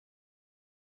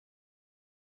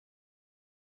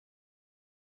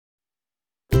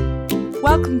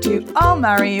Welcome to I'll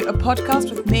Marry You, a podcast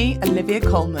with me, Olivia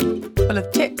Coleman, full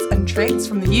of tips and tricks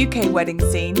from the UK wedding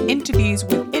scene, interviews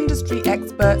with industry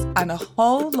experts, and a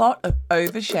whole lot of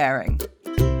oversharing.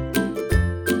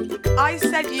 I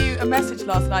sent you a message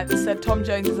last night that said Tom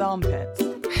Jones's armpits.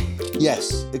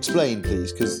 Yes, explain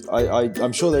please, because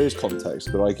I'm sure there is context,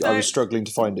 but I was struggling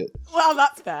to find it. Well,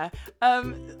 that's fair.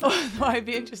 I'd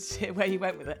be interested to hear where you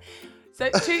went with it. So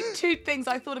two things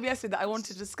I thought of yesterday that I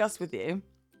wanted to discuss with you.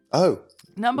 Oh.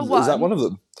 Number one. Is that one of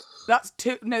them? That's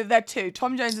two. No, they're two.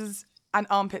 Tom Jones's and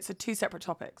armpits are two separate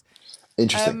topics.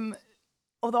 Interesting.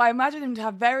 Although I imagine him to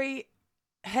have very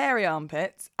hairy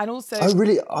armpits and also... Oh,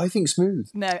 really? I think smooth.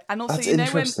 No, and also, That's you know,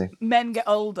 interesting. when men get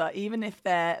older, even if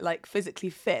they're like physically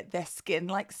fit, their skin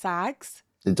like sags.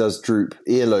 It does droop.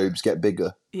 Earlobes get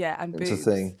bigger. Yeah, and boobs. It's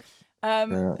a thing.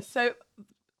 So,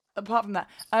 apart from that,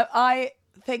 I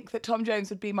think that Tom Jones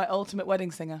would be my ultimate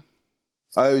wedding singer.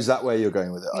 Oh, is that where you're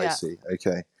going with it? Yeah. I see.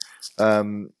 Okay.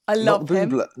 I love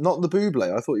him. Not the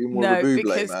Bublé. I thought you were more No, the Bublé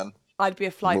because man. I'd be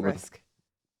a flight Woman. risk.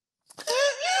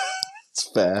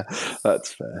 That's fair.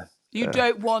 That's fair. You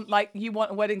don't want, you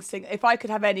want a wedding singer. If I could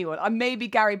have anyone, maybe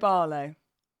Gary Barlow.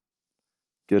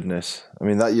 Goodness. I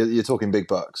mean, that you're talking big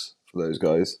bucks for those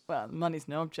guys. Well, money's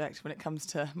no object when it comes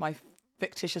to my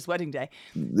fictitious wedding day.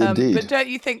 Indeed. But don't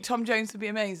you think Tom Jones would be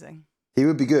amazing? He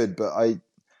would be good, but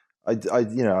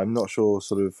I'm not sure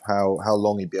sort of how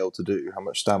long he'd be able to do, how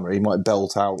much stamina. He might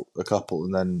belt out a couple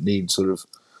and then need sort of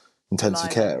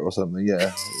intensive care or something.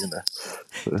 Yeah, you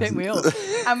know. Don't we all?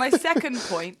 And my second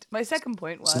point was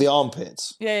So the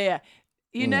armpits. Yeah.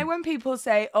 You know when people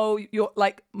say, "Oh, you're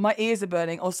like my ears are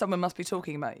burning," or someone must be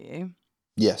talking about you.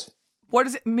 Yes. What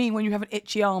does it mean when you have an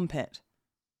itchy armpit?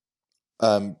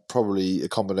 Probably a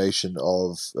combination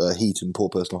of heat and poor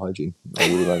personal hygiene,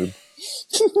 I would imagine.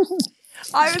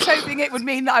 I was hoping it would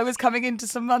mean that I was coming into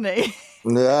some money.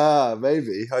 Yeah,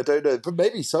 maybe. I don't know. But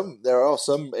maybe there are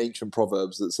some ancient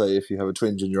proverbs that say if you have a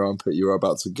twinge in your armpit, you are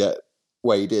about to get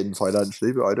weighed in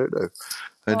financially, but I don't know.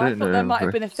 I thought there might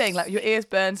have been a thing, like your ears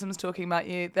burn, someone's talking about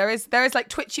you. There is like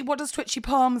twitchy, what does twitchy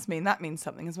palms mean? That means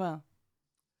something as well.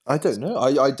 I don't know.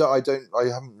 I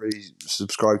haven't really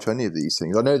subscribed to any of these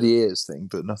things. I know the ears thing,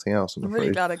 but nothing else. I'm really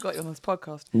glad I got you on this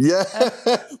podcast. Yeah.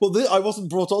 Well, I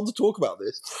wasn't brought on to talk about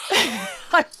this.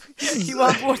 You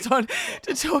are brought on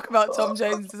to talk about Tom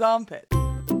Jones's armpit.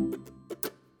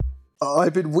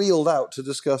 I've been wheeled out to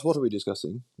discuss. What are we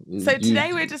discussing? So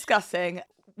today we're discussing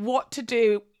what to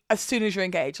do as soon as you're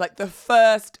engaged, like the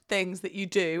first things that you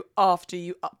do after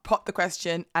you pop the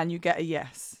question and you get a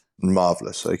yes.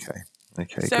 Marvellous.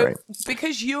 Okay, so, great.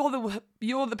 Because you're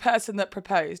the person that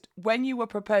proposed, when you were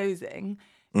proposing,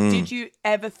 did you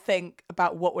ever think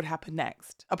about what would happen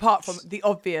next? Apart from the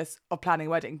obvious of planning a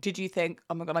wedding, did you think,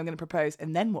 oh my God, I'm going to propose,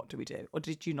 and then what do we do? Or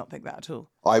did you not think that at all?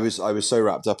 I was so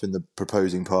wrapped up in the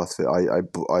proposing part of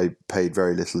it, I paid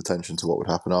very little attention to what would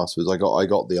happen afterwards. I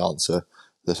got the answer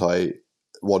that I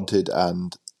wanted,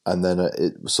 and then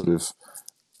it was sort of,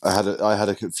 I had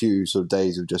a few sort of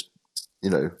days of just,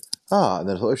 and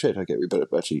then I thought, oh shit, okay, we better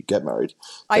actually get married.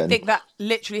 I think that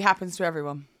literally happens to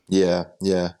everyone. Yeah.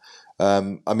 I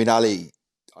mean, Ali,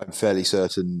 I'm fairly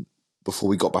certain before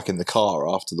we got back in the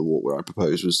car after the walk where I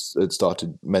proposed had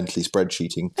started mentally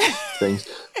spreadsheeting things.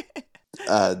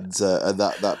 And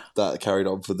that carried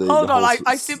on for the... Hold on,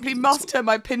 I simply must turn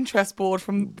my Pinterest board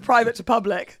from private to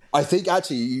public. I think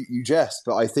actually you jest,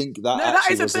 but I think that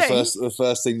was the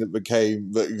first thing that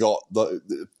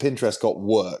Pinterest got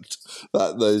worked.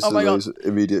 Those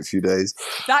immediate few days.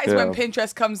 That is when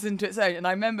Pinterest comes into its own. And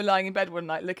I remember lying in bed one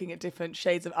night looking at different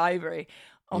shades of ivory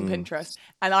on Pinterest,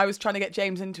 and I was trying to get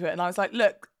James into it, and I was like,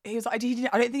 look, he was like, I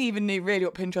don't think he even knew really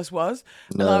what Pinterest was.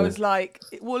 No. And I was like,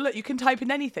 well, look, you can type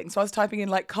in anything. So I was typing in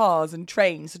like cars and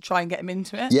trains to try and get him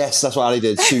into it. Yes, that's what Ali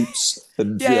did. Suits.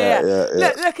 And yeah.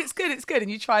 Look, it's good.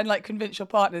 And you try and like convince your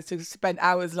partners to spend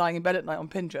hours lying in bed at night on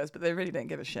Pinterest, but they really don't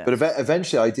give a shit. But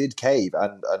eventually I did cave,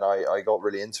 and I got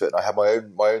really into it. And I had my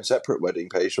own separate wedding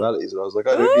page from Ali's, and I was like,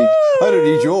 I don't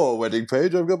need your wedding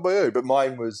page. I've got my own. But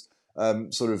mine was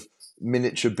sort of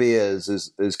miniature beers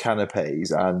as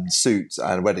canapes and suits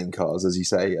and wedding cars, as you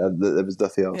say. There was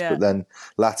nothing else. But then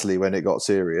latterly, when it got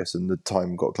serious and the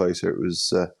time got closer, it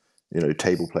was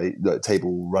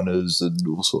table runners and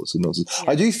all sorts of nonsense.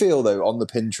 I do feel though, on the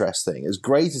Pinterest thing, as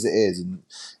great as it is, and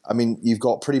I mean, you've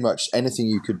got pretty much anything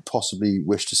you could possibly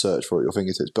wish to search for at your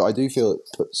fingertips, but I do feel it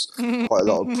puts quite a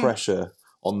lot of pressure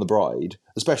on the bride,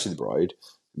 especially the bride,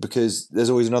 because there's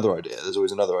always another idea,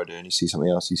 and you see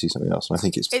something else, and I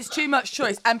think it's too much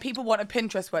choice, and people want a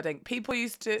Pinterest wedding. I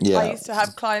used to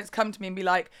have clients come to me and be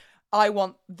like, I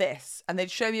want this, and they'd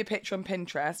show me a picture on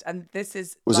Pinterest, and this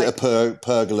is Was it a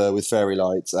pergola with fairy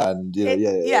lights and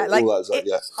like all that stuff?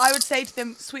 Yeah, I would say to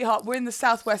them, sweetheart, we're in the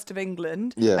southwest of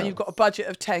England, and you've got a budget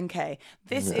of 10k.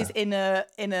 This is in a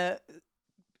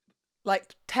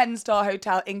like 10-star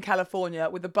hotel in California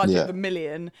with a budget of $1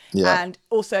 million, and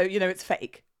also it's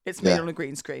fake. It's made on a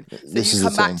green screen. So this you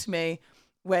come back to me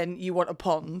when you want a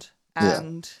pond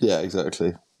and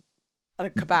exactly, and a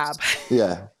kebab.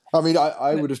 Yeah. I mean,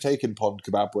 I would have taken pond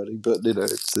kebab wedding, but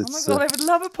it's oh my God, I would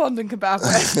love a pond and kebab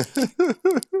wedding.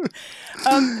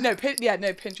 No,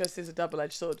 Pinterest is a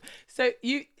double-edged sword. So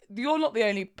you're not the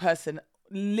only person.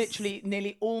 Literally,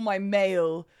 nearly all my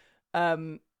male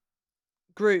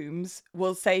grooms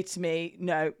will say to me,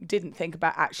 no, didn't think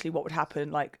about actually what would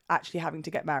happen, like actually having to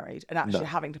get married and actually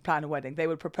having to plan a wedding. They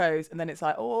would propose, and then it's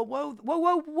like, oh,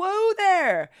 whoa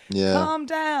there, calm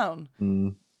down.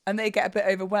 And they get a bit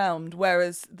overwhelmed,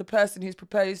 whereas the person who's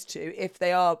proposed to, if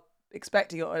they are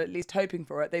expecting it or at least hoping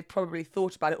for it, they've probably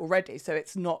thought about it already, so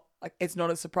it's not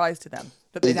a surprise to them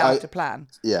that they now have to plan.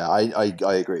 Yeah, I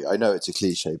agree. I know it's a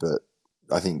cliche, but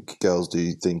I think girls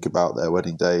do think about their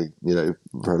wedding day,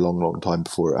 for a long, long time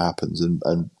before it happens,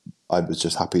 and I was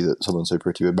just happy that someone so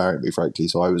pretty would marry me, frankly.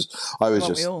 So I was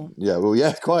just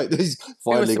quite. He's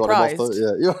finally got him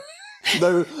off.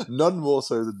 No, none more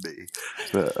so than me.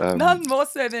 But, none more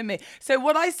so than me. So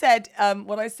what I said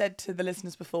to the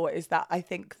listeners before is that I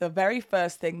think the very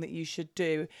first thing that you should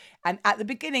do, and at the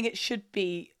beginning it should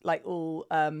be like all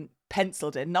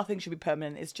penciled in. Nothing should be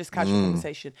permanent. It's just casual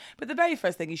conversation. But the very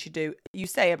first thing you should do, you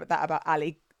say about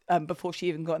Ali before she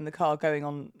even got in the car going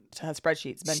on to her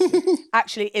spreadsheets mentally,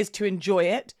 actually is to enjoy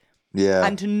it. Yeah.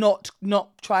 And to not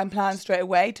try and plan straight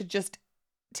away, to just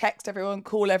text everyone,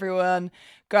 call everyone,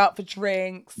 go out for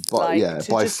drinks. But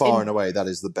by far and away, that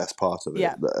is the best part of it.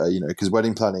 Yeah. Because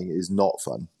wedding planning is not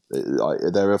fun.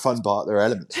 There are fun part. There are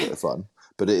elements that are fun,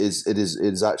 but it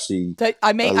is actually. So,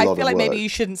 I feel like maybe you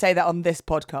shouldn't say that on this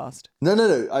podcast. No.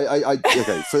 I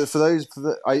okay. For those,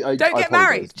 I don't get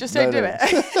married. Just don't do it.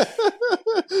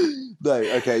 No,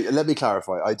 okay. Let me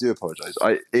clarify. I do apologise.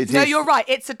 You're right.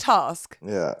 It's a task.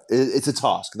 Yeah, it's a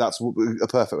task. That's a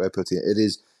perfect way of putting it. It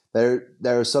is. There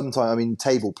are sometimes. I mean,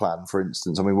 table plan, for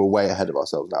instance. I mean, we're way ahead of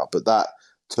ourselves now, but that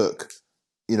took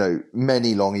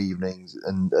many long evenings,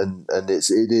 and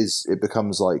it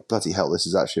becomes like bloody hell. This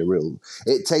is actually a real.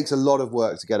 It takes a lot of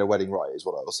work to get a wedding right, is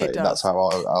what I will say. And that's how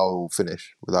I'll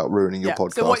finish without ruining your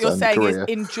podcast. So what you're saying career. is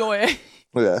enjoy it.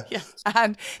 Yeah.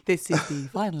 And this is the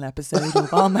final episode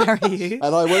of I'll Marry You.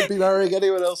 And I won't be marrying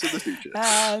anyone else in the future.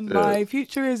 And my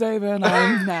future is over, and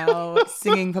I'm now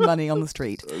singing for money on the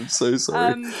street. I'm so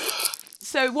sorry.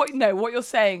 So what you're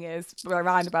saying is, in a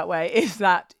roundabout way, is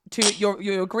that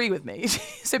you agree with me.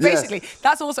 So basically,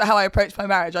 that's also how I approach my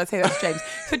marriage. I say that to James.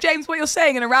 So James, what you're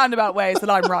saying in a roundabout way is that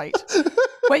I'm right.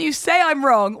 When you say I'm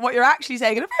wrong, what you're actually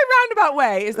saying in a very roundabout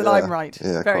way is that I'm right.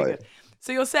 Yeah, very quite. good.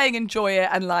 So you're saying enjoy it,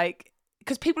 and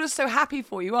because people are so happy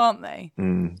for you, aren't they?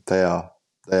 They are.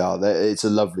 It's a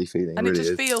lovely feeling. And it it really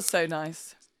just feels so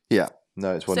nice. Yeah.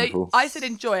 No, it's wonderful. So I said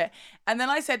enjoy it. And then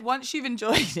I said once you've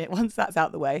enjoyed it, once that's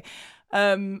out the way,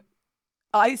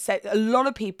 I said a lot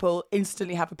of people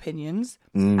instantly have opinions.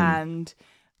 And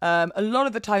a lot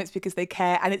of the time it's because they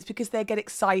care, and it's because they get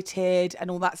excited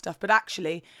and all that stuff. But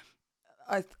actually,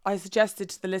 I suggested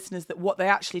to the listeners that what they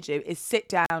actually do is sit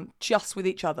down just with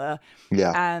each other.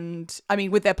 Yeah. And I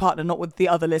mean, with their partner, not with the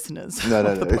other listeners. No.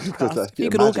 You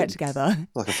could all get together.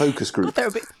 Like a focus group. God, there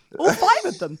would be all 5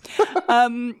 of them.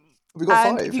 We've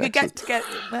got 5. If you could get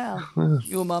together,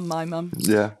 your mum, my mum.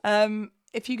 Yeah.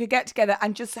 If you could get together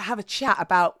and just have a chat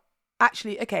about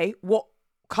actually, okay, what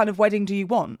kind of wedding do you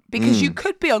want? Because you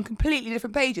could be on completely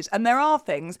different pages, and there are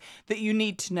things that you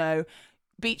need to know.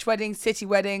 Beach wedding, city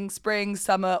wedding, spring,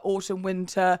 summer, autumn,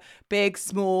 winter, big,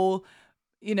 small.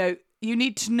 You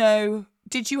need to know.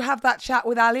 Did you have that chat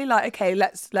with Ali? Like, okay,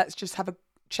 let's just have a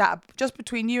chat just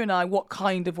between you and I. What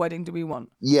kind of wedding do we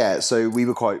want? Yeah, so we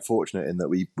were quite fortunate in that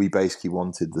we basically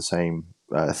wanted the same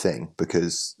thing,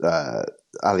 because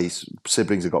Ali's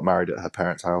siblings had got married at her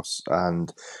parents' house,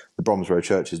 and the Bromsgrove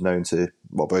Church is known to.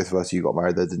 Well, both of us, you got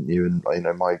married there, didn't you? And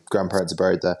my grandparents are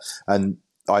buried there, and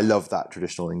I love that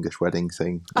traditional English wedding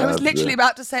thing. I was literally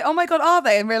about to say, oh my God, are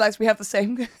they? And realised we have the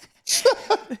same.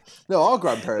 No, our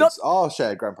grandparents, our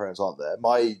shared grandparents aren't there.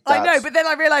 My dad's... I know, but then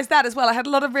I realised that as well. I had a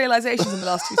lot of realisations in the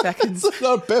last 2 seconds.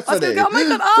 No, epiphany. I was going to go, oh my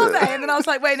God, are they? And then I was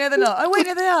like, wait, no, they're not. Oh, wait,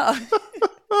 no, they are.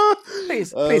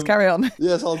 Please carry on.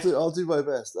 Yes, I'll do my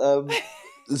best.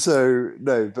 So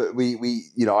no, but we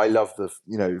I love the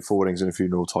four weddings and a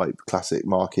funeral type classic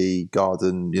marquee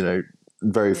garden,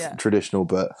 very Yeah. traditional,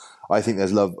 but I think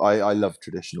there's love. I love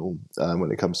traditional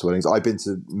when it comes to weddings. I've been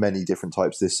to many different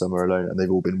types this summer alone, and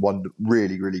they've all been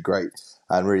really, really great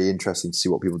and really interesting to see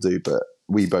what people do. But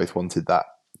we both wanted that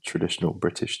traditional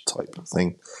British type of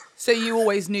thing. So you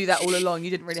always knew that all along. You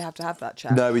didn't really have to have that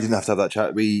chat. No, we didn't have to have that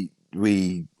chat. We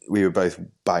were both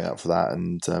bang up for that,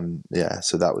 and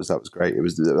so that was great.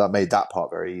 That made that part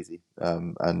very easy,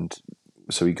 and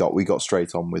so we got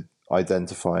straight on with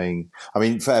identifying. I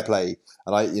mean, fair play,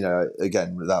 and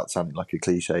again, without sounding like a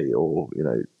cliche or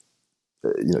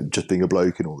just being a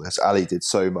bloke and all this, Ali did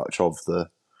so much of the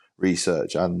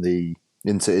research and the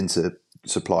into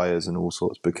suppliers and all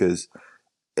sorts because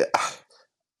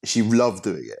she loved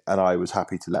doing it, and I was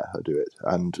happy to let her do it,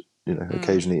 and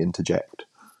occasionally interject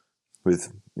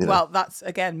with. Well, that's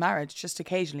again marriage, just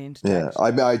occasionally interject.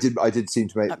 Yeah, I did seem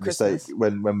to make a mistake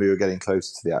when we were getting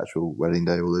closer to the actual wedding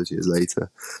day all those years later.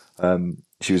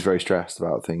 She was very stressed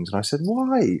about things, and I said,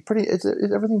 "Why?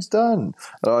 Everything's done."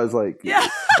 And I was like, "Yeah."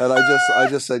 And I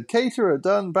just said, "Caterer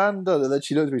done, band done." And then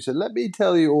she looked at me and said, "Let me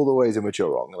tell you all the ways in which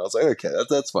you're wrong." And I was like, "Okay,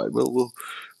 that's fine. We'll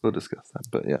discuss that."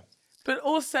 But yeah. But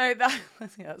also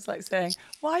that's like saying,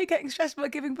 "Why are you getting stressed about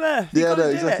giving birth?" Yeah, no,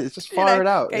 exactly. It's just fire it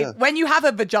out. Okay, yeah. When you have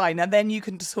a vagina, then you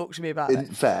can talk to me about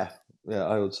it. Fair. Yeah,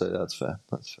 I would say that's fair.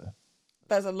 That's fair.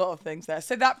 There's a lot of things there.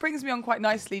 So that brings me on quite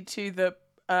nicely to the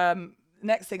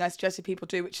next thing I suggested people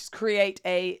do, which is create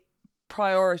a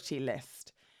priority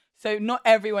list. So not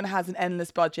everyone has an endless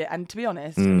budget, and to be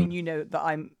honest, I mean, you know that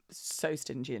I'm so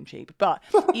stingy and cheap. But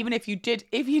even if you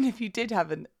did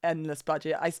have an endless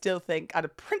budget, I still think, out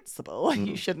of principle,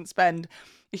 you shouldn't spend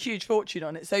a huge fortune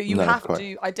on it. So you have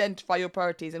to identify your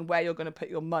priorities and where you're going to put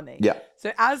your money. Yeah.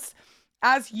 So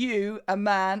as you, a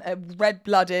man, a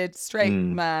red-blooded straight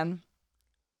man,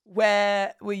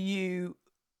 where were you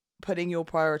putting your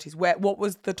priorities? What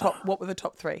were the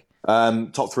top three?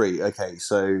 Top three. Okay,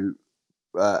 so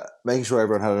making sure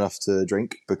everyone had enough to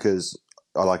drink because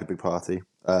I like a big party.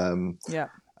 Yeah.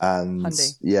 And Handy.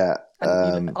 yeah.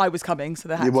 And I was coming, so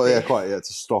there had to well, be. yeah, quite. Yeah, to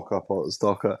stock up.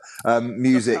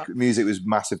 Music was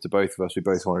massive to both of us. We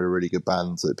both wanted a really good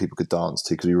band that people could dance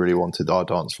to because we really wanted our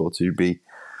dance floor to be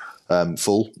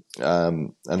full.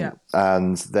 And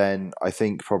then I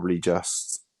think probably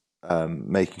just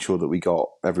making sure that we got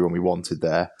everyone we wanted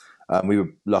there. We were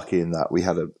lucky in that we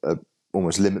had a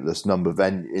almost limitless number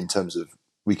in terms of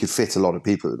we could fit a lot of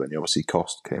people at the venue. Obviously,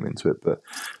 cost came into it, but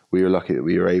we were lucky that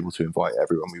we were able to invite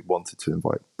everyone we wanted to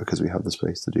invite because we had the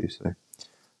space to do so.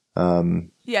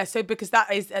 So because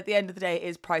that is, at the end of the day,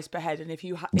 is price per head, and if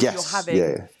you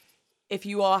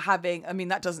are having, I mean,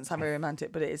 that doesn't sound very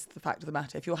romantic, but it is the fact of the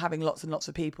matter. If you're having lots and lots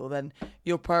of people, then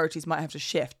your priorities might have to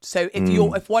shift. So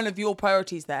if one of your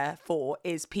priorities therefore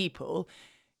is people,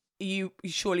 you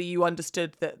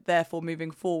understood that therefore moving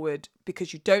forward,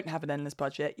 because you don't have an endless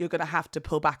budget, you're going to have to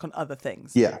pull back on other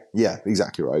things. Yeah,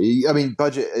 exactly right. I mean,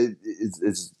 budget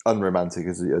is unromantic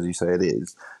as you say it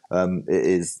is. It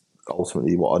is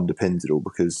ultimately what underpins it all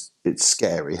because it's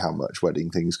scary how much wedding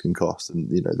things can cost, and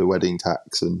the wedding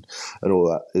tax and all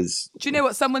that is. Do you know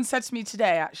what someone said to me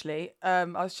today? Actually, I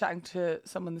was chatting to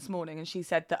someone this morning, and she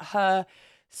said that her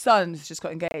son has just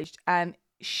got engaged, and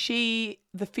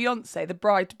the fiance, the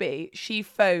bride-to-be, she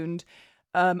phoned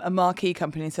a marquee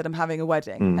company and said, "I'm having a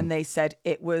wedding," and they said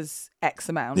it was X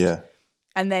amount. Yeah.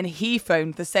 And then he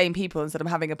phoned the same people and said, "I'm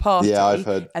having a party." Yeah, I've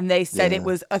heard. And they said it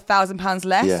was £1,000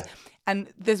 less. Yeah.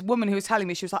 And this woman who was telling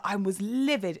me, she was like, "I was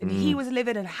livid and he was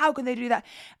livid, and how can they do that?"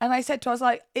 And I said to her, I was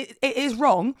like, it is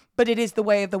wrong, but it is the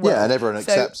way of the world. Yeah, and everyone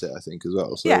accepts it, I think, as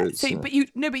well. So yeah, but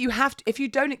you have to, if you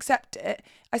don't accept it,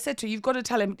 I said to her, you've got to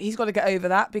tell him he's got to get over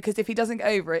that, because if he doesn't get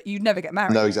over it, you'd never get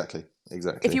married. No, exactly.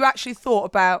 If you actually thought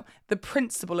about the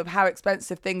principle of how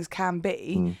expensive things can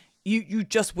be, you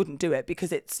just wouldn't do it,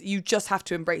 because you just have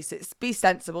to embrace it. Be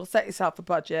sensible, set yourself a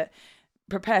budget,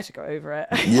 prepare to go over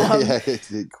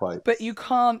it. Quite. But you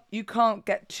can't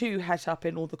get too het up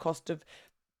in all the cost of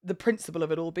the principle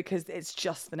of it all, because it's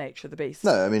just the nature of the beast.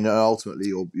 No, I mean,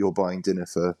 ultimately you're buying dinner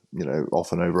for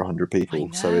often over 100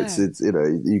 people, so it's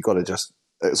you've got to just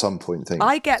at some point think.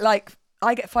 I get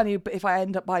funny if I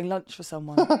end up buying lunch for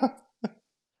someone.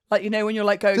 Like, when you're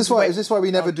like going. Is this why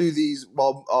we never do these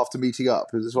after meeting up?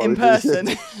 Is this why in person?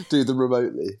 Do them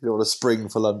remotely? You don't want to spring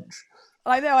for lunch.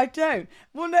 I know, I don't.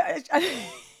 Well, no.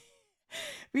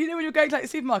 When you're going to like the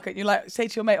supermarket, and you like say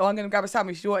to your mate, "Oh, I'm going to grab a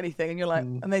sandwich. Do you want anything?" And you're like,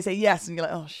 and they say yes, and you're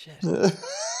like, "Oh shit."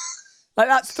 Like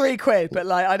that's £3, but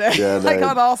like I don't, Yeah, I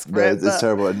can't ask for it. it's But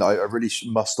terrible, and I really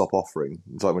must stop offering.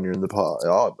 It's like when you're in the park.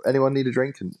 Oh, anyone need a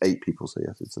drink? And 8 people say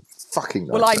yes. It's a fucking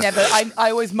nightmare. well,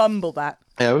 I always mumble that.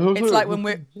 Yeah, It's like when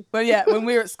when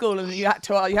we were at school and you had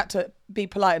to be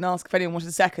polite and ask if anyone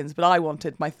wanted seconds, but I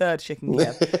wanted my third chicken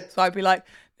Kiev. So I'd be like,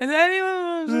 is there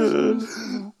anyone?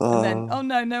 And then, oh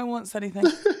no one wants anything.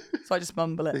 So I just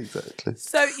mumble it. Exactly.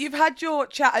 So you've had your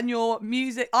chat and your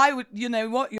music. I would, you know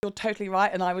what, you're totally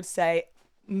right, and I would say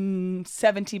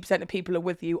 70% of people are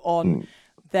with you on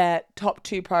their top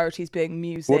 2 priorities being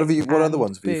music. What other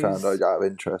ones have booze. you found out of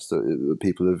interest that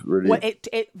people have really? Well,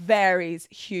 it varies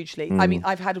hugely. I mean,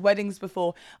 I've had weddings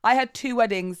before. I had 2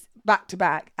 weddings back to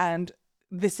back, and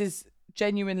this is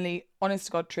genuinely, honest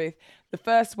to God truth. The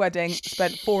first wedding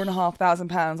spent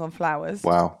 £4,500 on flowers.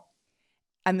 Wow.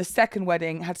 And the second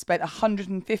wedding had spent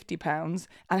 £150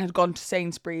 and had gone to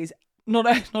Sainsbury's. Not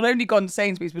only gone to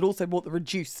Sainsbury's, but also bought the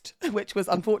reduced, which was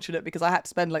unfortunate because I had to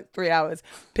spend like 3 hours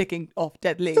picking off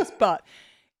dead leaves. But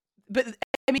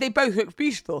I mean, they both looked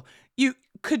beautiful.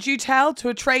 Could you tell to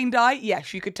a trained eye?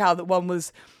 Yes, you could tell that one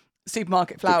was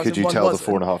supermarket flowers. Could you and one tell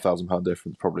wasn't. the £4,500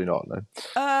 difference? Probably not.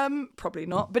 No. Probably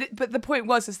not. But the point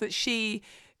was is that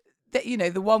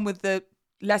the one with the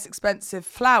less expensive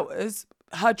flowers,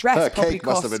 her dress Her probably cake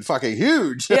must cost. have been fucking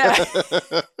huge. Yeah,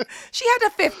 she had a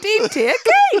 15-tier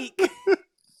cake.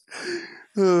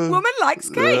 Woman likes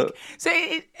cake. So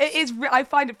it is. I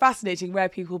find it fascinating where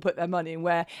people put their money and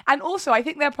where, and also I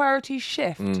think their priorities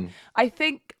shift. I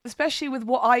think, especially with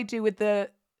what I do with the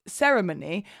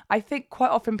ceremony, I think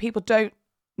quite often people don't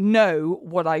know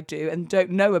what I do and don't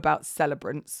know about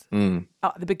celebrants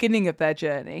at the beginning of their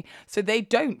journey, so they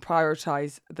don't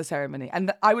prioritize the ceremony.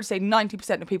 And I would say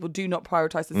 90% of people do not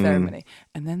prioritize the ceremony,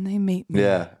 and then they meet me.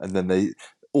 Yeah, and then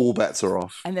all bets are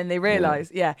off. And then they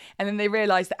realise, and then they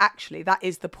realise that actually that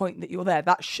is the point that you're there.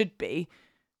 That should be,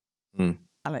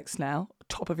 Alex, now,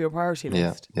 top of your priority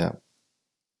list. Yeah.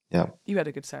 You had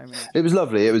a good ceremony. It was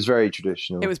lovely. It was very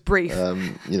traditional. It was brief.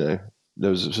 There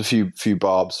was a few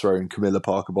barbs thrown Camilla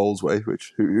Parker Bowles' way,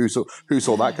 which who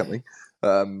saw that coming?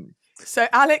 So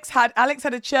Alex had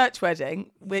a church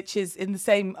wedding, which is in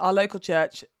our local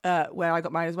church where I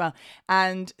got married as well.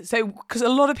 And so, because a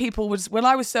lot of people when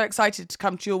I was so excited to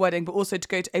come to your wedding, but also to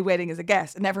go to a wedding as a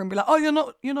guest, and everyone would be like, "Oh,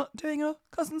 you're not doing your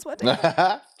cousin's wedding?"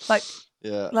 Like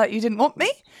you didn't want me?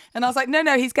 And I was like, no,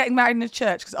 he's getting married in a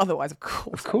church, because otherwise, of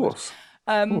course.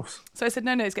 So I said,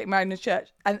 no, he's getting married in a church.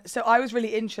 And so I was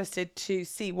really interested to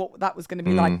see what that was going to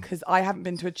be like, because I haven't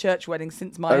been to a church wedding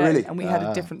since my own, really? And we had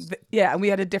a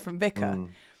different vicar.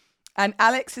 And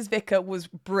Alex's vicar was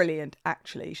brilliant,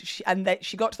 actually. She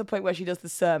got to the point where she does the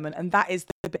sermon, and that is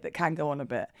the bit that can go on a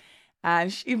bit.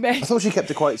 And I thought she kept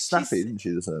it quite snappy, didn't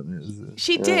she? The sermon.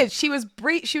 She did. She was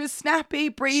she was snappy,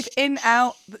 breathe in,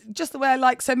 out, just the way I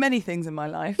like so many things in my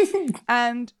life.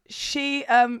 And she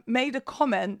made a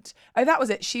comment. Oh, that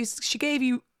was it. She gave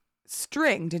you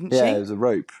string, didn't she? Yeah, it was a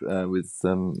rope with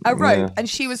a rope, and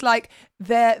she was like,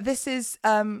 "This is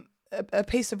a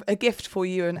gift for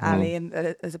you and Ali, and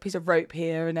there's a piece of rope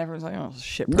here." And everyone's like, "Oh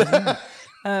shit."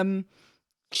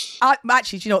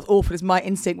 Actually, do you know what's awful is my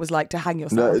instinct was like to hang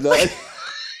yourself. No.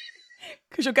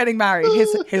 Because you're getting married.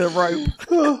 Here's a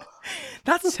rope.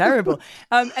 That's terrible.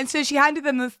 And so she handed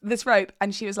them this rope,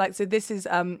 and she was like, so this is,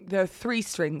 there are 3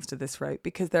 strings to this rope,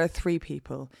 because there are 3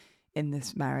 people in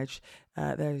this marriage.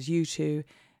 There is you 2,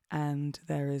 and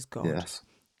there is God. Yes.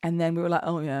 And then we were like,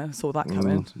 oh yeah, saw that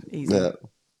coming.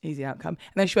 Easy outcome.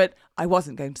 And then she went, I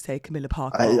wasn't going to say Camilla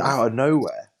Parker. Out of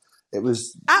nowhere. It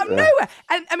was out of nowhere.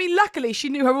 And I mean, luckily she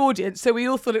knew her audience, so we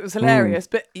all thought it was hilarious.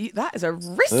 But that is a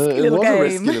risky little game. It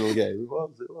was a risky little game. It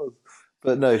was.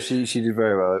 But no, she did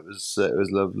very well. It was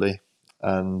lovely,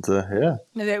 and No,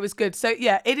 it was good. So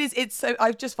yeah, it is. It's so.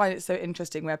 I just find it so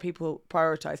interesting where people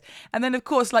prioritize, and then of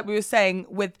course, like we were saying,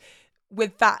 with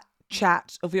that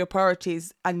chat of your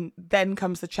priorities, and then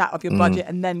comes the chat of your budget,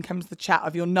 and then comes the chat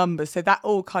of your numbers. So that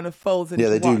all kind of folds into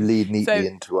they one. do lead neatly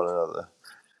into one another.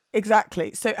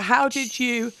 Exactly. So how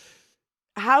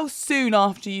soon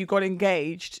after you got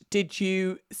engaged did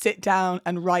you sit down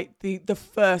and write the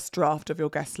first draft of your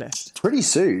guest list? Pretty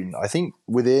soon. I think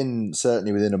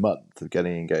certainly within a month of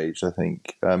getting engaged, I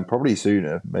think. Probably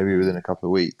sooner, maybe within a couple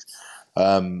of weeks.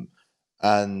 And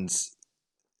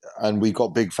we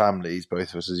got big families,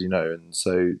 both of us, as you know, and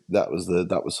so that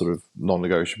was sort of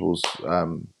non-negotiables.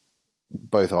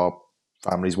 Both our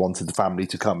families wanted the family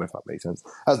to come, if that makes sense.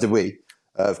 As did we.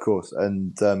 Of course,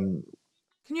 and can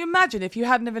you imagine if you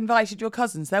hadn't have invited your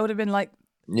cousins? There would have been like,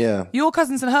 your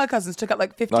cousins and her cousins took up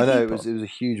like 50 people. I know, it was a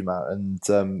huge amount,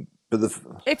 and But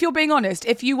if you're being honest,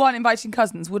 if you weren't inviting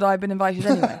cousins, would I have been invited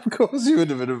anyway? of course you would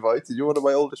have been invited. You're one of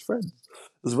my oldest friends,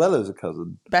 as well as a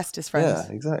cousin. Bestest friends.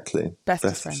 Yeah, exactly.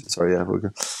 Bestest friends. Sorry, yeah, we'll go.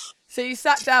 So you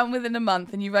sat down within a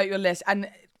month and you wrote your list. And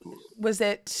was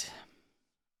it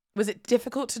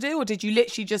difficult to do, or did you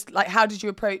literally just like? How did you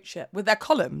approach it? Were there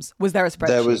columns? Was there a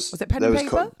spreadsheet? Was it pen and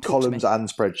paper? Columns and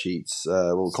spreadsheets.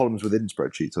 Columns within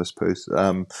spreadsheets, I suppose.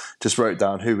 Just wrote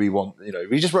down who we want.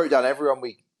 We just wrote down everyone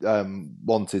we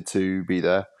wanted to be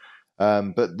there.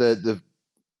 But the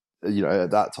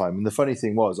at that time, and the funny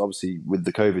thing was, obviously, with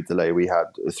the COVID delay, we had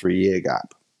a 3-year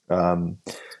gap,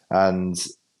 and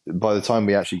by the time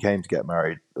we actually came to get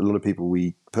married, a lot of people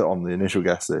we put on the initial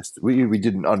guest list, we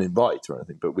didn't uninvite or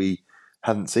anything, but we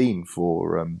hadn't seen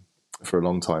for a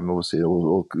long time, obviously,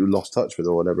 or lost touch with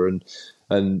or whatever.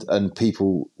 And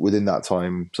people within that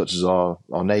time, such as our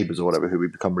neighbours or whatever, who we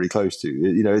become really close to,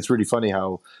 it's really funny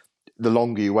how the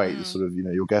longer you wait, the sort of,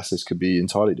 your guest list could be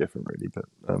entirely different, really. But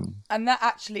and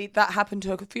that happened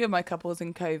to a few of my couples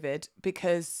in COVID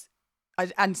because.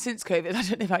 And since COVID, I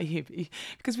don't know about you,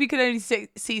 because we could only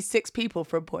see 6 people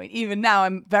for a point. Even now,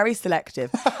 I'm very selective.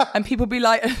 And people be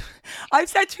like, I've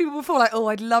said to people before, like, oh,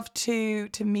 I'd love to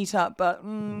meet up, but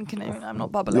I'm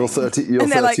not bubbling. You're 30. You're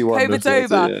and they're 31. Like, COVID's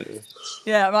over.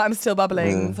 Yeah, I'm still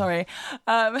bubbling. Sorry.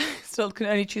 Still can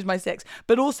only choose my 6.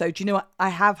 But also, do you know what I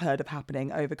have heard of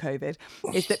happening over COVID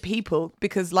is that people,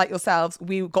 because like yourselves,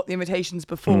 we got the invitations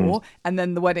before and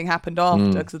then the wedding happened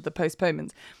after because of the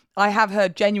postponements. I have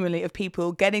heard genuinely of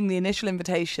people getting the initial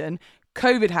invitation,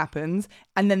 COVID happens,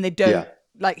 and then they don't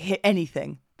hit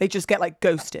anything. They just get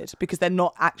ghosted because they're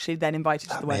not actually then invited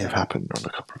to the wedding. That may have happened on a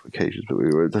couple of occasions, but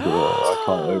we were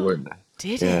I won't.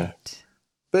 Did it?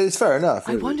 But it's fair enough.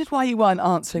 I wondered why you weren't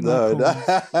answering my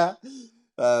calls.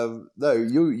 No,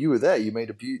 you were there. You made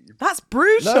a beauty. That's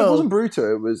brutal. No, it wasn't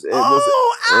brutal. It wasn't.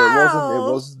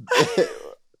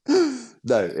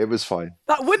 No, it was fine.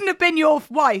 That wouldn't have been your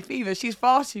wife either. She's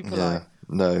far too polite. Yeah,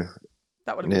 no.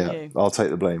 That would have been you. I'll take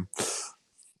the blame.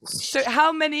 So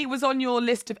how many was on your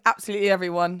list of absolutely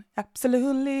everyone?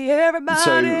 Absolutely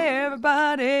everybody,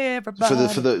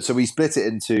 everybody. So we split it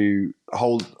into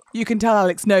whole. You can tell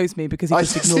Alex knows me because he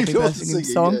just ignored me for singing the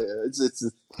song. Yeah.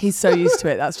 He's so used to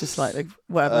it. That's just like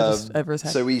whatever, just over his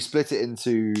head. So we split it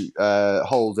into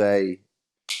whole day,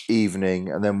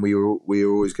 evening, and then we were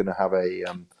always going to have a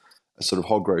sort of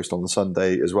hog roast on the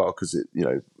Sunday as well, because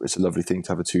it's a lovely thing to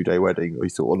have a 2-day wedding. We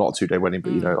thought, well, not a 2-day wedding,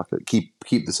 but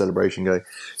keep the celebration going.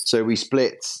 So we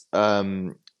split.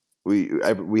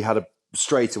 We had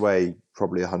straight away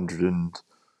probably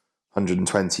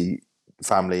 120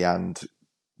 family and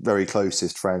very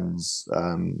closest friends.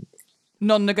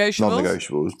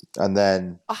 Non-negotiables, and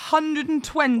then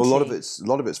 120. A lot of it's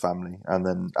family, and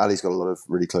then Ali's got a lot of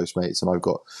really close mates, and I've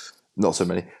got not so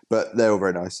many, but they're all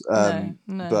very nice. No.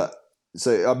 But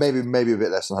so maybe a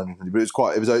bit less than 120, but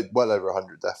it was well over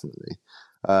 100 definitely.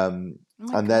 And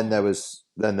then there was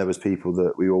people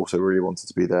that we also really wanted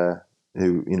to be there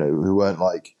who weren't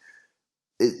like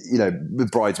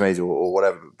bridesmaids or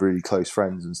whatever, but really close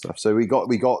friends and stuff. So we got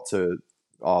to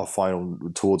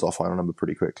towards our final number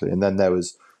pretty quickly, and then there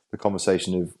was the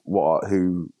conversation of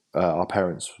who our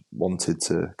parents wanted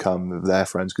to come with their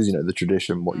friends, because the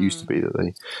tradition, what used to be that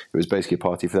it was basically a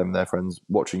party for them and their friends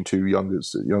watching 2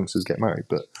 youngsters get married.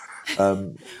 But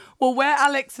well, where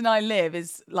Alex and I live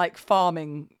is like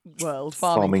farming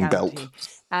county. Belt,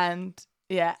 and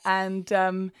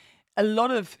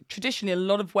traditionally a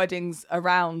lot of weddings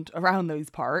around those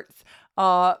parts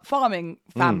are farming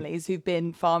families who've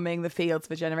been farming the fields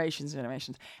for generations and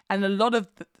generations. And a lot of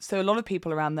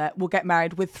people around there will get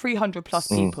married with 300 plus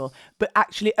people, but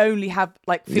actually only have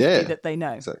like 50 that they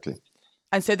know. Exactly.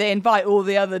 And so they invite all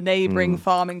the other neighbouring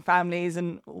farming families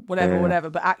and whatever,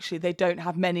 but actually they don't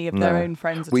have many of their own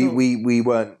friends at all. We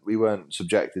weren't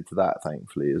subjected to that,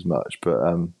 thankfully, as much.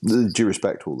 But due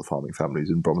respect to all the farming families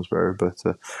in Bromsgrove, but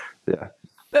yeah.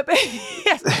 But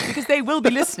yes, because they will be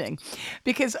listening,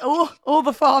 because all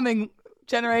the farming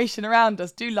generation around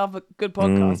us do love a good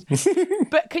podcast.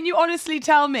 But can you honestly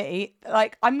tell me,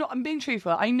 like, I'm being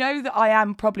truthful. I know that I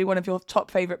am probably one of your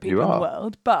top favourite people in the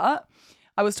world, but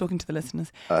I was talking to the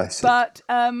listeners. But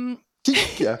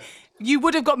yeah, you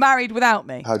would have got married without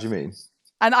me. How do you mean?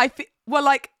 And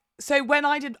so when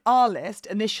I did our list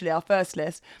initially, our first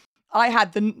list, I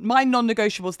had my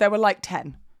non-negotiables. There were like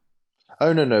 10.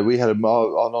 Oh no! We had our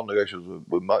non-negotiables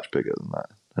were much bigger than that,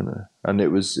 and it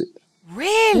was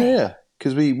really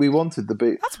because we wanted the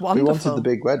big. That's wonderful. We wanted the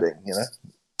big wedding,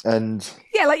 and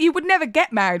yeah, like you would never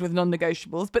get married with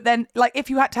non-negotiables, but then like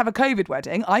if you had to have a COVID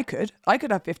wedding, I could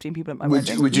have 15 people at my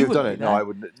wedding. Would you have done it? No, I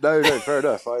wouldn't. No, fair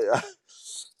enough.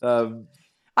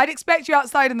 I'd expect you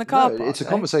outside in the car No, park. it's a though.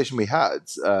 conversation we had,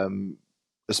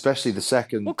 especially the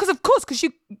second. Well,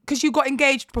 because you got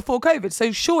engaged before COVID,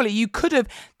 so surely you could have.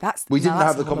 We didn't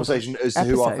have the a whole other conversation as to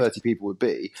who our episode. 30 people would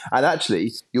be. And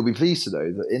actually, you'll be pleased to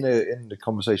know that in the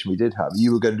conversation we did have,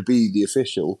 you were going to be the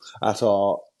official at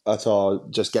our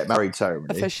just get married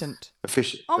ceremony. Efficient.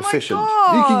 Oh my efficient.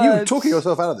 God. You were talking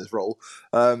yourself out of this role,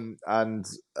 and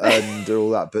all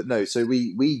that. But no, so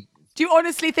we. Do you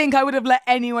honestly think I would have let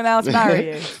anyone else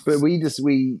marry you? But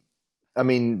I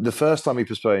mean, the first time we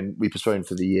postponed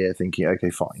for the year, thinking, okay,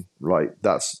 fine, right,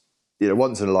 that's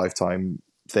once in a lifetime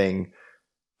thing.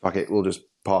 Fuck it, we'll just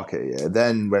park it a year.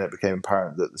 Then when it became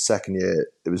apparent that the second year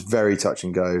it was very touch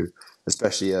and go,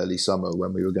 especially early summer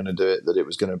when we were going to do it, that it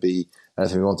was going to be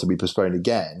anything we want to be postponed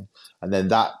again. And then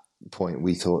that point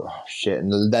we thought, oh shit.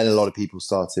 And then a lot of people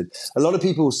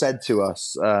said to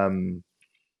us,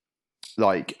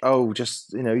 like, oh,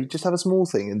 just you just have a small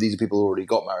thing. And these are people who already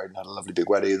got married and had a lovely big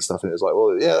wedding and stuff. And it was like,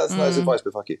 well, yeah, that's nice advice,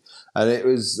 but fuck you. And it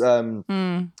was,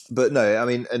 but no, I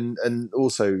mean, and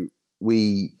also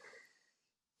we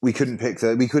couldn't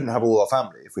we couldn't have all our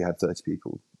family if we had 30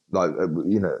 people, like,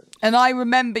 And I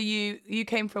remember you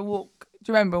came for a walk.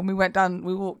 Do you remember when we walked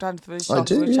down to the shop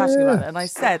and we were chatting about it? And I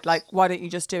said, like, why don't you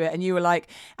just do it? And you were like,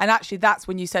 and actually that's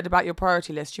when you said about your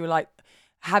priority list. You were like,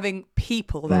 having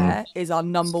people there is our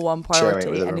number one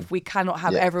priority, and if we cannot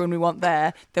have everyone we want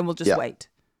there, then we'll just wait.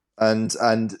 And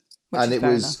it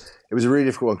was a really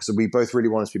difficult one because we both really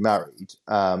wanted to be married,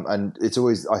 and it's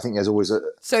always, I think there's always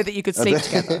so that you could sleep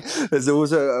together. There's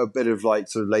always a bit of like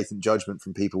sort of latent judgment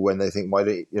from people when they think, why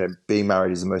don't being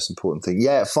married is the most important thing.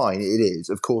 Yeah, fine, it is,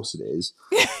 of course it is.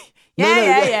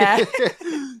 yeah.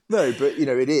 No, but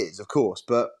it is, of course,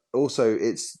 but also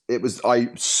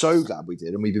I'm so glad we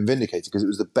did, and we've been vindicated because it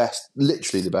was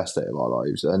literally the best day of our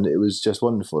lives, and it was just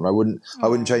wonderful, and I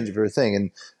wouldn't change it for a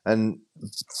thing. And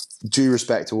due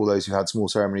respect to all those who had small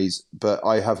ceremonies, but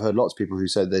I have heard lots of people who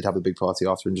said they'd have a big party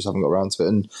after and just haven't got around to it,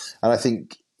 and I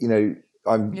think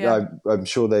I'm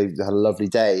sure they had a lovely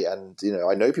day, and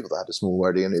I know people that had a small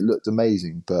wedding and it looked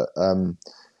amazing, but I'm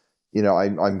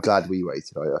glad we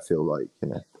waited. I feel like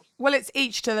Well, it's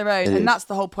each to their own, and that's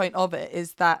the whole point of it.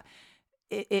 Is that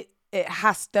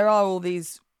there are all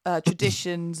these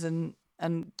traditions and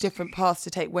different paths to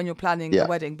take when you're planning a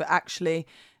wedding, but actually,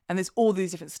 and there's all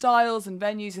these different styles and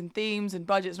venues and themes and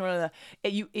budgets and all of that.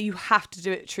 You have to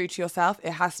do it true to yourself.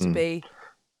 It has to be.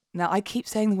 Now, I keep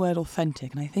saying the word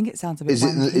authentic, and I think it sounds a bit.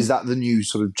 Is that the new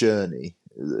sort of journey?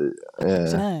 I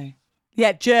don't know.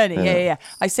 Yeah, journey. Yeah.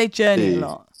 I say journey a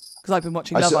lot. Because I've been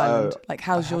watching Love Island. Like,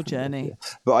 how's your journey?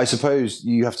 But I suppose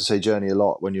you have to say journey a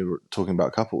lot when you're talking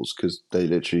about couples because they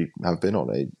literally have been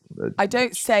on a. I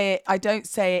don't say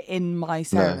it in my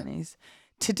ceremonies.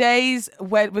 No.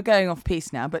 We're going off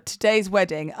piece now, but today's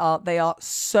wedding they are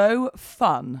so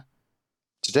fun.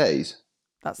 Today's?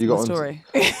 That's the story.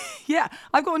 Yeah,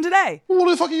 I've got one today. What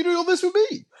the fuck are you doing on this with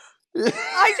me?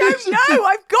 I don't know.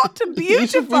 I've got to beautify. You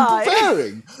should be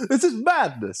preparing. This is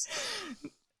madness.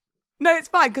 No, it's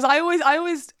fine because I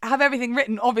always have everything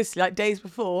written, obviously, like days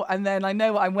before, and then I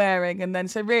know what I'm wearing, and then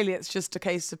so really it's just a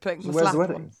case of putting the slap on. Where's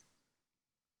the wedding?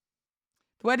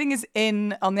 The wedding is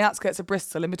on the outskirts of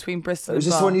Bristol, in between Bristol. Is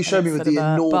this the one you showed me with the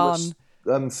enormous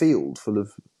field full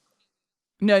of?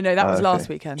 No, that was last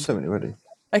weekend. So many weddings.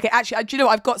 Okay, actually, do you know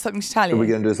what? I've got something to tell you. Are we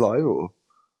going to do this live or?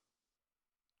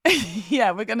 Yeah,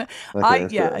 we're gonna.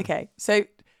 Okay. So.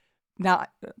 Now,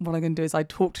 what I'm going to do is I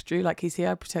talk to Drew like he's here.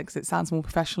 I pretend because it sounds more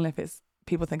professional if it's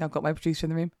people think I've got my producer in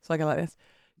the room. So I go like this.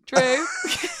 Drew.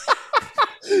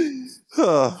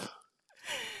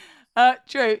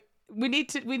 Drew, we need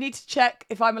to check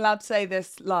if I'm allowed to say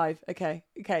this live. Okay.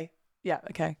 Yeah,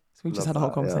 okay. So we've just had a whole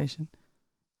conversation. Yeah.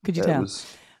 Could you tell?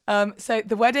 So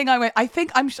the wedding I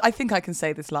think I can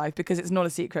say this live because it's not a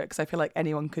secret because I feel like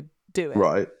anyone could do it.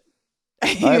 Right.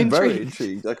 I am very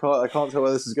intrigued. I can't tell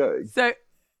where this is going. So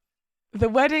the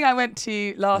wedding I went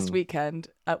to last weekend,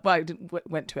 I didn't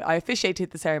went to it. I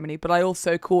officiated the ceremony, but I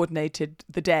also coordinated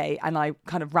the day and I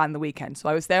kind of ran the weekend. So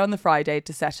I was there on the Friday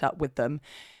to set up with them,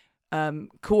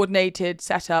 coordinated,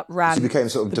 set up, ran. So you became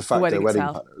sort of de facto wedding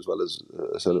planner as well as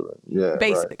a celebrant. Yeah,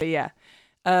 basically, right.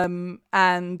 Yeah.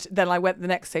 And then I went the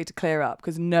next day to clear up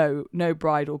because no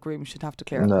bride or groom should have to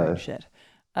clear up their own shit.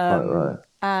 Quite right.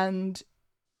 And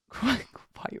quite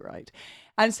right.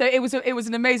 And so it was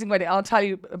an amazing wedding. I'll tell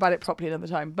you about it properly another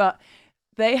time. But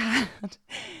they had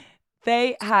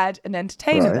an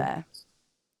entertainer there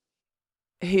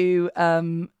who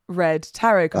read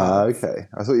tarot cards. Okay.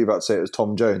 I thought you were about to say it was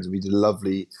Tom Jones and we did a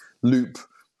lovely loop.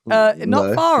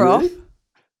 Not far off.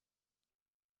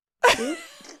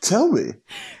 Tell me.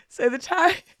 So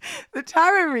the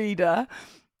tarot reader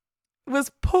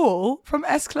was Paul from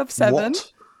S Club 7.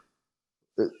 What?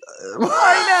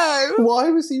 I know. Why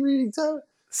was he reading tarot?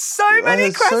 So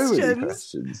many questions. So many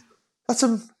questions. That's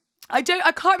I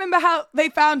can't remember how they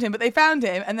found him, but they found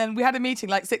him, and then we had a meeting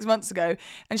like 6 months ago,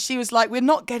 and she was like, "We're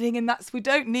not getting him. We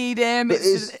don't need him.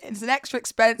 It's an extra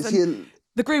expense." And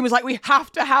the groom was like, "We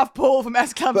have to have Paul from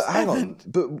S Club 7." But hang on.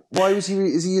 But why was he?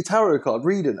 Is he a tarot card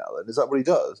reader now? Then is that what he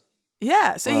does?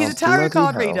 Yeah. So he's a tarot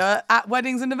card reader at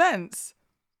weddings and events.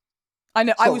 I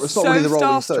know. I was so really the Rolling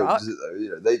starstruck. Stones, is it, though? You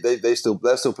know,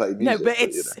 they're still playing music. No, but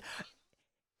it's.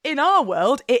 In our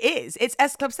world, it is. It's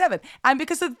S Club 7. And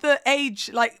because of the age,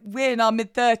 like, we're in our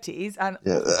mid-30s. And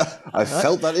I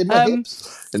felt that in my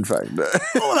hips, in fact.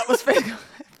 Oh, that was fake.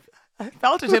 I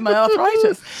felt it in my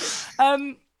arthritis.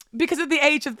 Because of the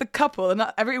age of the couple, and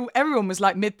everyone was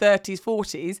like mid-30s,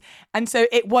 40s. And so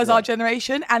it was our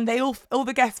generation. And all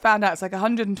the guests found out. It's like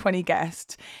 120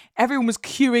 guests. Everyone was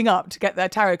queuing up to get their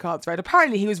tarot cards read.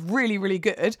 Apparently, he was really, really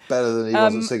good. Better than he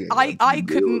was at singing. I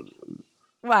couldn't...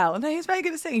 Well, no, he's very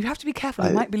good at singing. You have to be careful.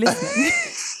 He might be listening.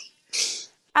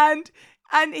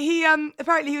 and he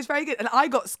apparently he was very good. And I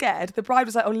got scared. The bride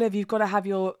was like, "Oh, Liv, you've got to have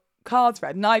your cards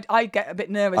read." And I get a bit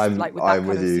nervous with that kind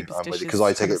of superstitious. I'm with you because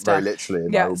I take it very literally.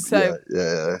 And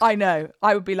yeah. I know.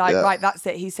 I would be like, right, that's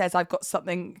it. He says I've got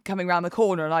something coming around the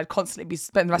corner, and I'd constantly be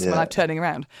spending the rest of my life turning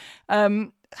around,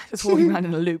 just walking around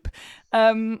in a loop.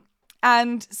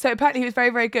 And so apparently he was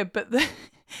very, very good, but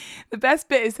the best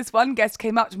bit is this one guest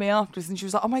came up to me afterwards and she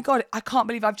was like, "Oh my God, I can't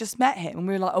believe I've just met him." And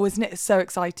we were like, "Oh, isn't it so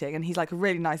exciting?" And he's like a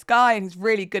really nice guy and he's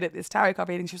really good at this tarot card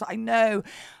reading. She was like, "I know.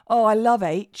 Oh, I love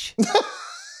H."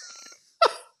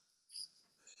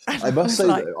 I must say,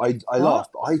 though, I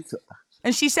laughed.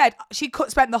 And she said she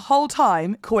spent the whole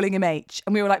time calling him H.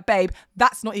 And we were like, "Babe,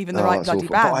 that's not even the right bloody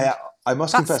band." But I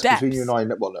must confess, between you and I,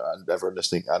 well, no, and everyone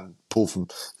listening, and Paul from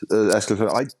S Club,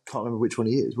 I can't remember which one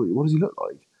he is. What does he look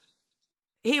like?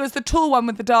 He was the tall one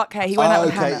with the dark hair. He went out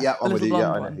with Hannah, yeah, I'm with you.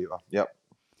 Yeah, I know who you are. Yep.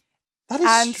 That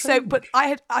is strange.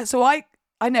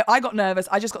 I know I got nervous.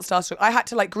 I just got starstruck. I had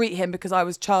to like greet him because I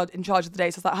was in charge of the day.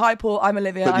 So I was like, "Hi, Paul. I'm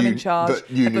Olivia. I'm in charge." But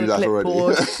you knew that already.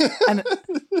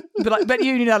 But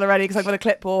you knew that already because I've got a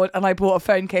clipboard and I bought a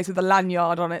phone case with a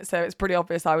lanyard on it, so it's pretty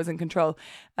obvious I was in control.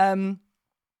 And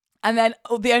then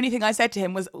the only thing I said to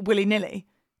him was willy-nilly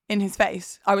in his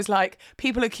face. I was like,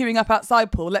 "People are queuing up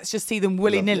outside, Paul. Let's just see them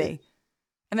willy-nilly."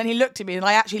 And then he looked at me and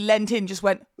I actually leant in, just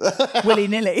went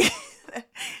willy-nilly.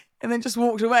 And then just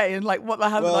walked away and like, what the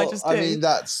hell did I just do? I mean,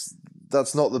 that's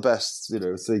not the best,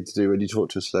 thing to do when you talk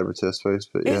to a celebrity, I suppose.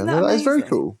 But yeah, that is very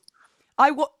cool.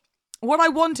 What I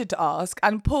wanted to ask,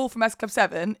 and Paul from S Club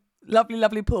 7, lovely,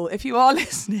 lovely Paul, if you are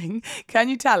listening, can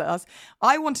you tell us?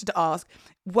 I wanted to ask,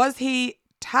 was he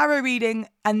tarot reading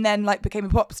and then like became a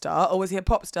pop star, or was he a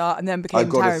pop star and then became a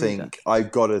tarot reader?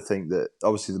 I've got to think that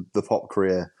obviously the pop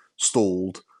career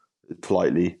stalled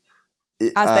politely.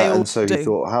 As they all and so do. He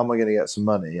thought, how am I going to get some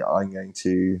money? I'm going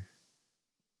to...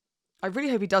 I really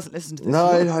hope he doesn't listen to this.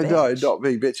 No, not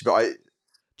being bitchy, but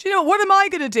do you know what am I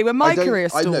going to do when my career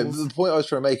stalls? I know, the point I was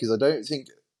trying to make is I don't think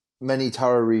many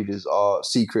tarot readers are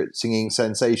secret singing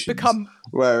sensations.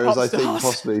 Whereas I think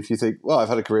possibly if you think, well, I've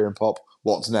had a career in pop,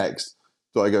 what's next?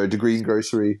 Do I go into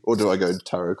greengrocery or do I go into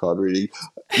tarot card reading?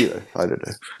 I don't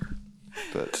know.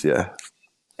 But yeah.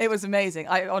 It was amazing.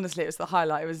 Honestly, it was the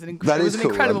highlight. It was an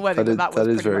incredible wedding, but that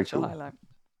was pretty much a highlight.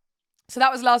 So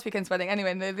that was last weekend's wedding.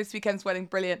 Anyway, this weekend's wedding,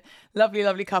 brilliant. Lovely,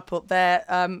 lovely couple. They're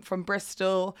from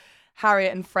Bristol,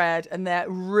 Harriet and Fred, and they're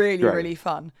really, really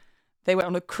fun. They went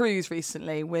on a cruise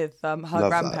recently with her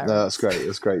grandparents. That. No, that's great.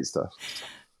 That's great stuff.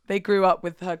 They grew up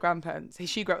with her grandparents.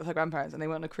 She grew up with her grandparents, and they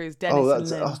went on a cruise.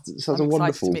 Dennis and Lynn. Sounds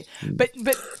wonderful. But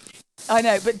I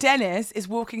know, but Dennis is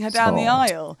walking her down the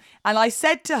aisle. And I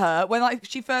said to her,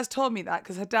 she first told me that,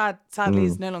 because her dad, sadly,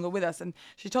 is no longer with us. And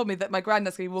she told me that my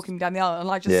granddad's going to be walking down the aisle. And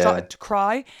I just started to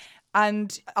cry.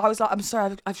 And I was like, I'm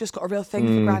sorry, I've just got a real thing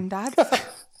for granddads,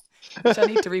 which I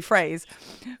need to rephrase.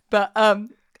 But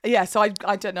so I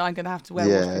don't know. I'm going to have to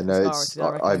wear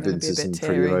mascara. I've been to some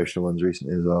pretty emotional ones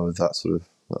recently as well with that sort of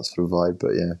vibe.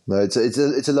 But yeah, no, it's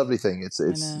a lovely thing.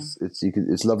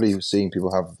 It's lovely seeing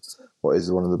people have what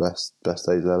is one of the best days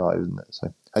of their lives, isn't it?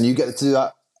 So, and you get to do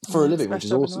that for a living, which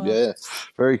is awesome. Yeah,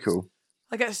 very cool.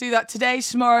 I get to do that today,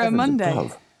 tomorrow, and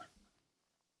Monday.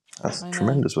 That's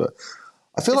tremendous work.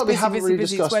 I feel like we haven't really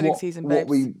discussed what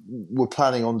we were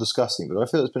planning on discussing, but I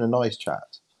feel it's been a nice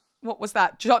chat. What was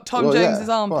that? Tom Jones's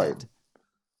armpit. Right.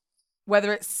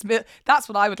 Whether it's... That's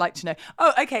what I would like to know.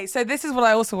 Oh, okay. So this is what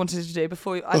I also wanted to do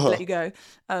before I let you go.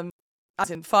 I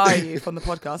didn't fire you from the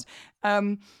podcast.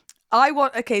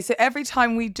 So every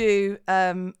time we do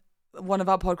one of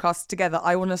our podcasts together,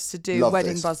 I want us to do Love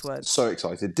wedding this. buzzwords. So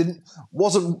excited.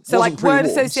 Wasn't like pre-warned,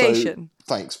 word association.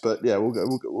 So thanks, but yeah,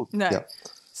 we'll No. Yeah.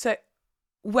 So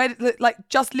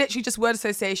just word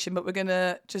association, but we're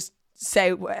gonna just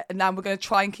say, and now we're gonna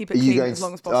try and keep it clean as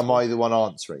long as possible. Am I the one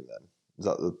answering then? Is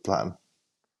that the plan?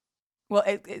 Well,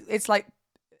 it's like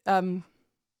ping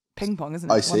pong, isn't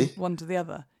it? I see. One to the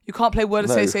other. You can't play word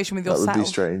association with yourself. That would be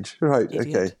strange. Right, Idiot.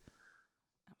 okay.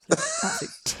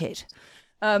 Absolute tit.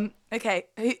 Okay,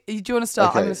 do you want to start?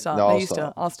 Okay. I'm going to start. No, No, you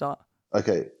start. I'll start.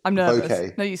 Okay. I'm nervous.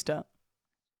 Okay. No, you start.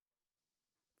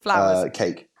 Flowers.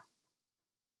 Cake.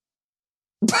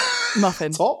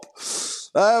 Muffin. Top?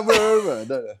 No.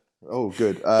 Oh,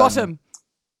 good. Bottom.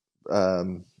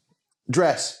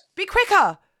 Dress. Be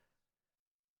quicker.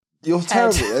 You're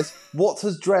terrible at this. What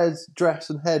has dress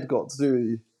and head got to do with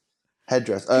you?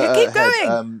 Headdress. Keep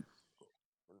going.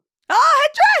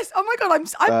 Headdress. Oh my God, I'm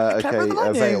cleverer than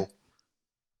I knew. Veil.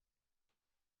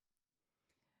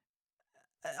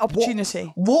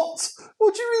 Opportunity. What?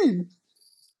 What do you mean?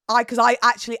 Because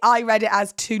I read it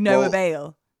as to no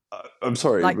avail. I'm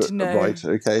sorry. Like to know. Right,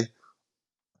 okay.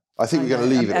 I think we're going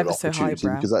to leave it at ever so opportunity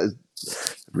highbrow. because that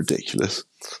is ridiculous.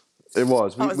 It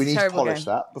was. We need to polish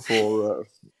that before...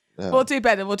 yeah. We'll do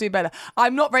better.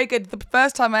 I'm not very good. The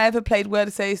first time I ever played word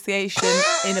association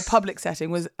in a public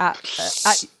setting was at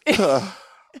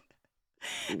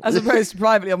as opposed to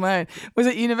privately on my own, was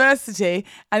at university,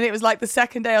 and it was like the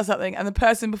second day or something, and the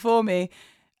person before me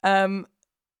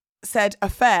said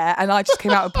affair, and I just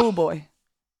came out with pool boy.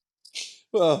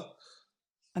 Well,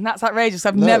 and that's outrageous.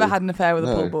 I've never had an affair with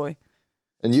a pool boy.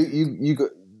 And you got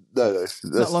no.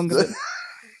 Not longer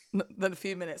than a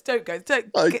few minutes. Don't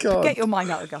get your mind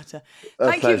out of the gutter.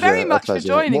 Thank you very much for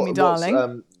joining me,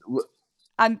 darling.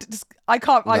 And I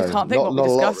can't think what we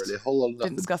discussed. Really. Whole lot of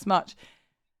Didn't discuss much.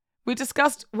 We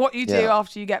discussed what you do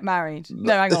after you get married.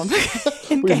 No, hang on.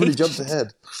 We've really jumped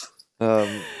ahead.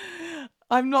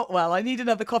 I'm not well. I need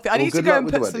another coffee. I need to go and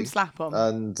put some slap on.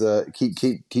 And keep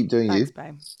doing Thanks, you.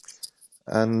 babe.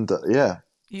 And yeah.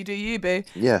 You do you, boo.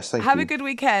 Yes, thank you. Have a good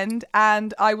weekend,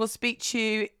 and I will speak to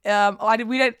you.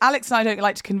 Alex and I don't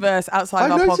like to converse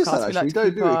outside of our podcast. That, actually. We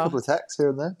like do a couple of texts here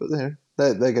and there, but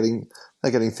they're getting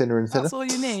thinner and thinner. That's all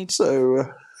you need.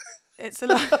 So it's a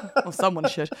lot. Well, someone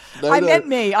should. I meant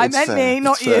me,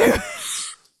 not you.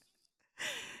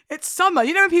 It's summer.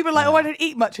 You know when people are like, "Oh, I don't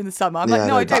eat much in the summer." I'm like,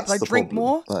 "No, I don't. But I drink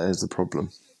more." That is the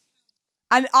problem.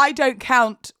 And I don't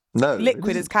count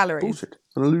liquid as calories. Bullshit.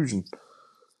 It's an illusion.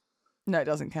 No, it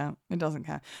doesn't count. All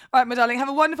right, my darling, have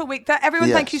a wonderful week. Everyone,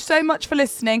 Thank you so much for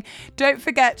listening. Don't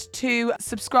forget to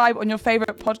subscribe on your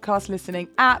favourite podcast listening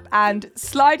app and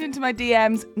slide into my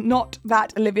DMs, not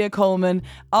that Olivia Colman.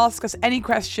 Ask us any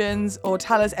questions or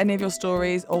tell us any of your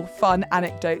stories or fun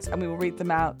anecdotes, and we will read them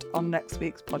out on next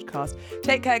week's podcast.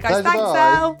 Take care, guys. Thanks,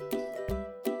 Al.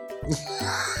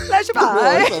 Pleasure,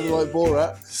 bye. I sounded like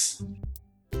Borat.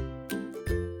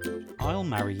 I'll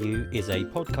Marry You is a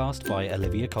podcast by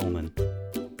Olivia Colman.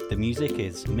 The music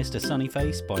is Mr.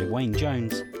 Sunnyface by Wayne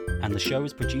Jones, and the show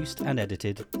is produced and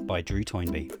edited by Drew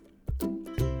Toynbee.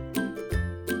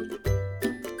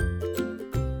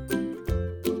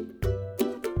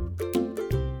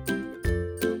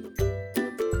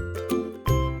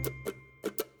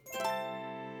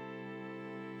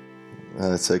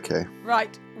 That's okay.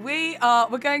 Right,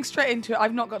 we're going straight into it.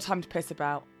 I've not got time to piss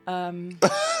about.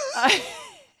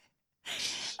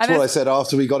 That's what I said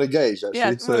after we got engaged, actually.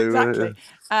 Yeah, well, exactly.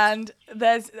 And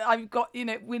I've got,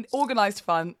 we organised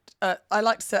fun. I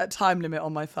like to set a time limit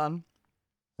on my fun.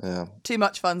 Yeah. Too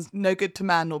much fun's no good to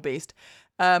man nor beast.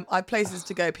 I have places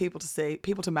to go, people to see,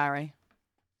 people to marry.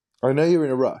 I know you're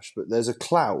in a rush, but there's a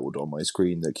cloud on my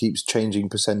screen that keeps changing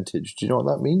percentage. Do you know what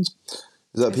that means?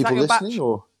 Is that people listening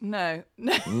or? No,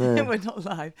 we're not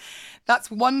live. That's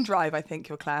OneDrive, I think,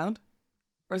 your cloud.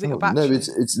 Or is it your battery? No,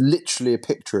 it's literally a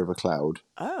picture of a cloud.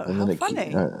 Oh, and how then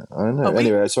funny. I don't know.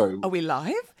 Anyway, sorry. Are we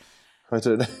live? I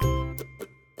don't know.